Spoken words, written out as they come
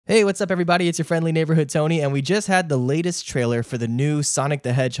Hey, what's up everybody? It's your friendly neighborhood Tony, and we just had the latest trailer for the new Sonic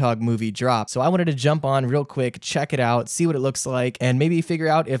the Hedgehog movie drop. So I wanted to jump on real quick, check it out, see what it looks like, and maybe figure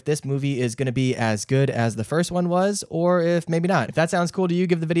out if this movie is going to be as good as the first one was, or if maybe not. If that sounds cool to you,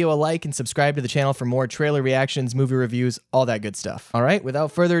 give the video a like and subscribe to the channel for more trailer reactions, movie reviews, all that good stuff. All right,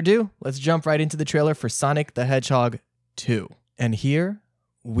 without further ado, let's jump right into the trailer for Sonic the Hedgehog 2. And here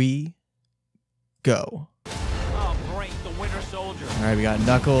we go. Winter Soldier. All right, we got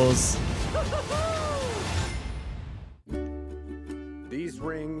Knuckles. These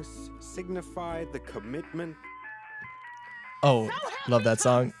rings signify the commitment. Oh, love that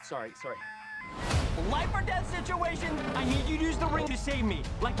song. Sorry. Life or death situation. I need you to use the ring to save me.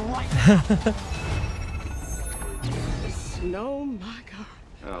 Like right now. Oh my God.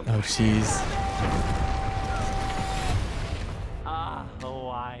 Oh, jeez.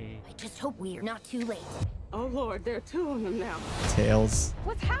 Hawaii. I just hope we're not too late. Oh Lord, there are two of them now. Tails.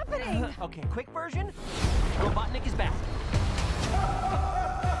 What's happening? Okay, quick version. Robotnik is back.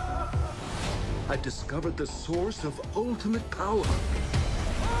 I discovered the source of ultimate power.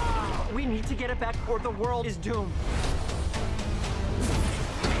 We need to get it back or the world is doomed.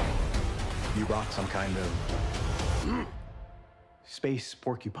 You brought some kind of space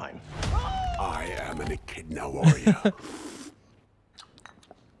porcupine. I am an Echidna warrior.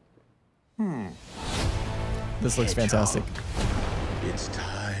 This looks fantastic. It's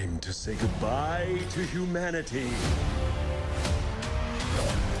time to say goodbye to humanity.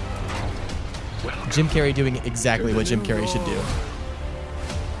 Jim Carrey doing exactly what Jim Carrey should do.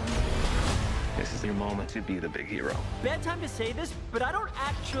 This is your moment to be the big hero. Bad time to say this, but I don't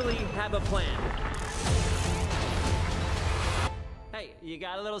actually have a plan. Hey, you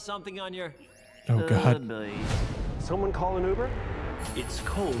got a little something on your... Oh, God. belly? Someone call an Uber? It's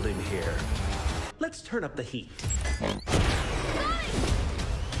cold in here. Let's turn up the heat.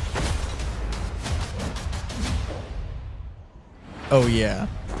 Oh, yeah.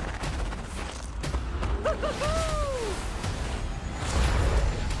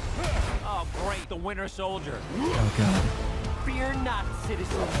 Oh, great, the Winter Soldier. Oh, God. Fear not,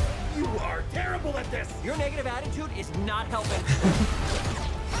 citizens. You are terrible at this. Your negative attitude is not helping.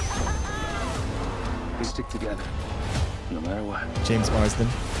 We stick together, no matter what. James Marsden.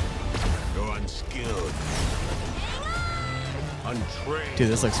 You're unskilled. Untrained. Dude,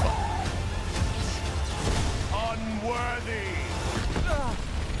 this looks fun. Unworthy.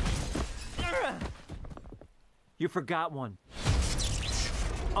 You forgot one.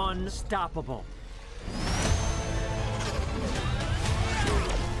 Unstoppable.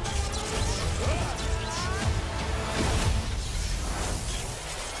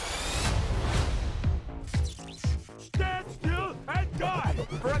 Stand still and die.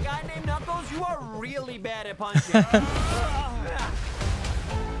 For a guy named Knuckles, you are really bad at punching.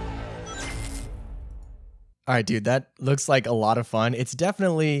 All right, dude, that looks like a lot of fun. It's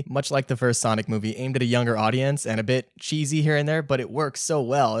definitely much like the first Sonic movie, aimed at a younger audience and a bit cheesy here and there, but it works so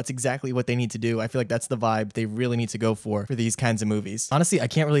well. It's exactly what they need to do. I feel like that's the vibe they really need to go for these kinds of movies. Honestly, I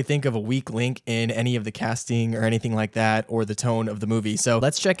can't really think of a weak link in any of the casting or anything like that or the tone of the movie. So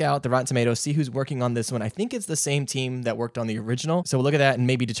let's check out the Rotten Tomatoes, see who's working on this one. I think it's the same team that worked on the original. So we'll look at that and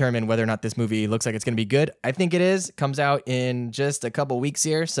maybe determine whether or not this movie looks like it's going to be good. I think it is. Comes out in just a couple weeks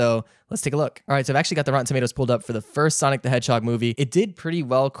here. So let's take a look. All right, so I've actually got the Rotten Tomatoes pulled up for the first Sonic the Hedgehog movie. It did pretty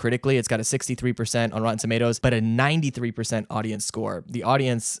well critically. It's got a 63% on Rotten Tomatoes, but a 93% audience score. The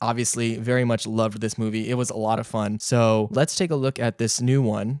audience obviously very much loved this movie. It was a lot of fun. So let's take a look at this new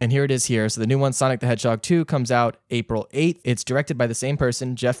one. And here it is here. So the new one, Sonic the Hedgehog 2, comes out April 8th. It's directed by the same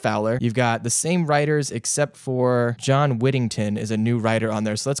person, Jeff Fowler. You've got the same writers except for John Whittington is a new writer on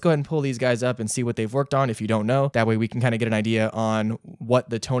there. So let's go ahead and pull these guys up and see what they've worked on if you don't know. That way we can kind of get an idea on what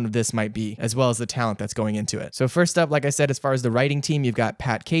the tone of this might be, as well as the talent that's going into it. So first up, like I said, as far as the writing team, you've got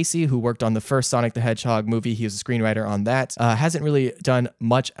Pat Casey, who worked on the first Sonic the Hedgehog movie. He was a screenwriter on that. Hasn't really done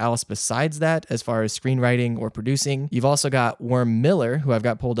much else besides that as far as screenwriting or producing. You've also got Worm Miller, who I've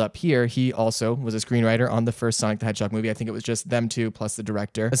got pulled up here. He also was a screenwriter on the first Sonic the Hedgehog movie. I think it was just them two plus the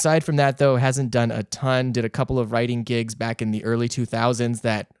director. Aside from that, though, hasn't done a ton. Did a couple of writing gigs back in the early 2000s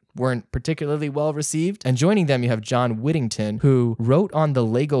that weren't particularly well received. And joining them, you have John Whittington, who wrote on the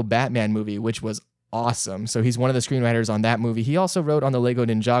Lego Batman movie, which was awesome. So he's one of the screenwriters on that movie. He also wrote on the Lego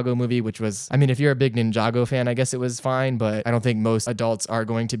Ninjago movie, which was, I mean, if you're a big Ninjago fan, I guess it was fine, but I don't think most adults are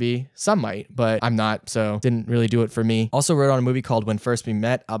going to be. Some might, but I'm not, so didn't really do it for me. Also wrote on a movie called When First We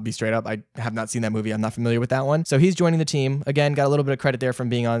Met. I'll be straight up, I have not seen that movie. I'm not familiar with that one. So he's joining the team. Again, got a little bit of credit there from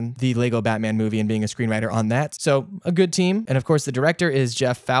being on the Lego Batman movie and being a screenwriter on that. So a good team. And of course, the director is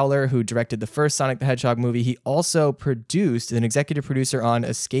Jeff Fowler, who directed the first Sonic the Hedgehog movie. He also produced, an executive producer on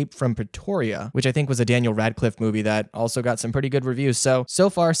Escape from Pretoria, which I think was a Daniel Radcliffe movie that also got some pretty good reviews. So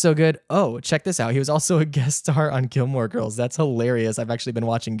far, so good. Oh, check this out. He was also a guest star on Gilmore Girls. That's hilarious. I've actually been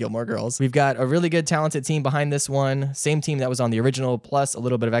watching Gilmore Girls. We've got a really good, talented team behind this one. Same team that was on the original, plus a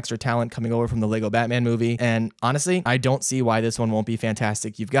little bit of extra talent coming over from the Lego Batman movie. And honestly, I don't see why this one won't be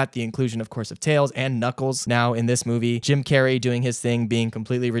fantastic. You've got the inclusion, of course, of Tails and Knuckles now in this movie. Jim Carrey doing his thing, being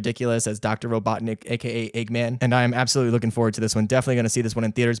completely ridiculous as Dr. Robotnik, aka Eggman. And I'm absolutely looking forward to this one. Definitely going to see this one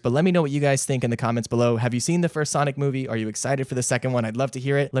in theaters. But let me know what you guys think in the comments below. Have you seen the first Sonic movie? Are you excited for the second one? I'd love to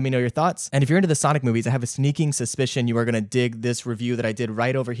hear it. Let me know your thoughts. And if you're into the Sonic movies, I have a sneaking suspicion you are going to dig this review that I did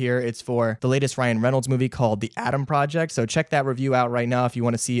right over here. It's for the latest Ryan Reynolds movie called The Atom Project. So check that review out right now if you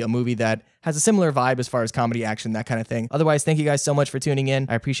want to see a movie that has a similar vibe as far as comedy, action, that kind of thing. Otherwise, thank you guys so much for tuning in.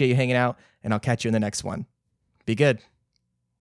 I appreciate you hanging out, and I'll catch you in the next one. Be good.